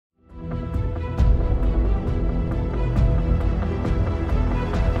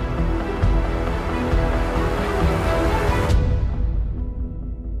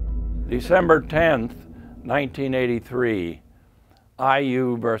December 10th, 1983,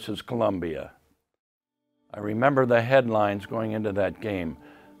 IU versus Columbia. I remember the headlines going into that game.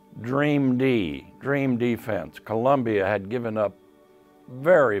 Dream D, dream defense. Columbia had given up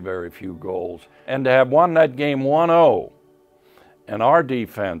very, very few goals. And to have won that game 1-0 and our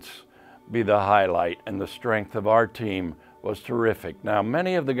defense be the highlight, and the strength of our team was terrific. Now,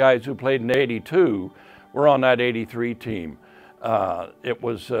 many of the guys who played in '82 were on that '83 team. It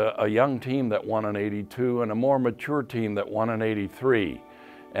was a young team that won in '82 and a more mature team that won in '83.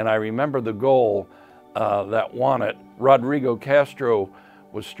 And I remember the goal that won it. Rodrigo Castro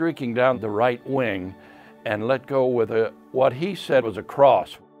was streaking down the right wing and let go with what he said was a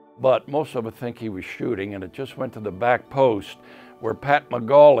cross. But most of us think he was shooting, and it just went to the back post where Pat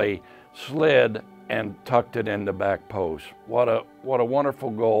McGauley slid and tucked it in the back post. What a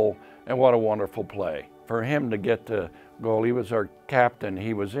wonderful goal, and what a wonderful play. For him to get the goal, he was our captain.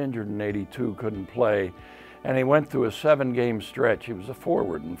 He was injured in '82, couldn't play, and he went through a 7-game stretch. He was a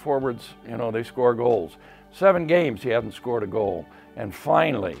forward, and forwards, you know, they score goals. 7 games he hadn't scored a goal, and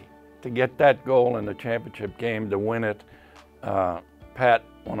finally, to get that goal in the championship game, to win it, Pat,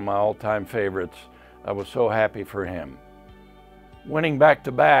 one of my all-time favorites, I was so happy for him. Winning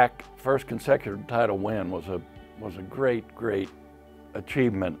back-to-back, first consecutive title win was a great, great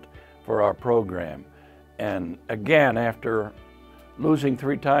achievement for our program. And again, after losing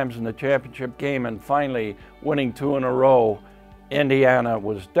 3 times in the championship game and finally winning 2 in a row, Indiana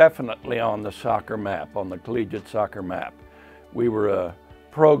was definitely on the soccer map, on the collegiate soccer map. We were a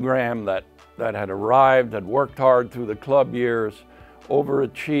program that had arrived, had worked hard through the club years,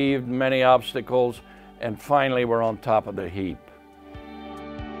 overachieved many obstacles, and finally we're on top of the heap.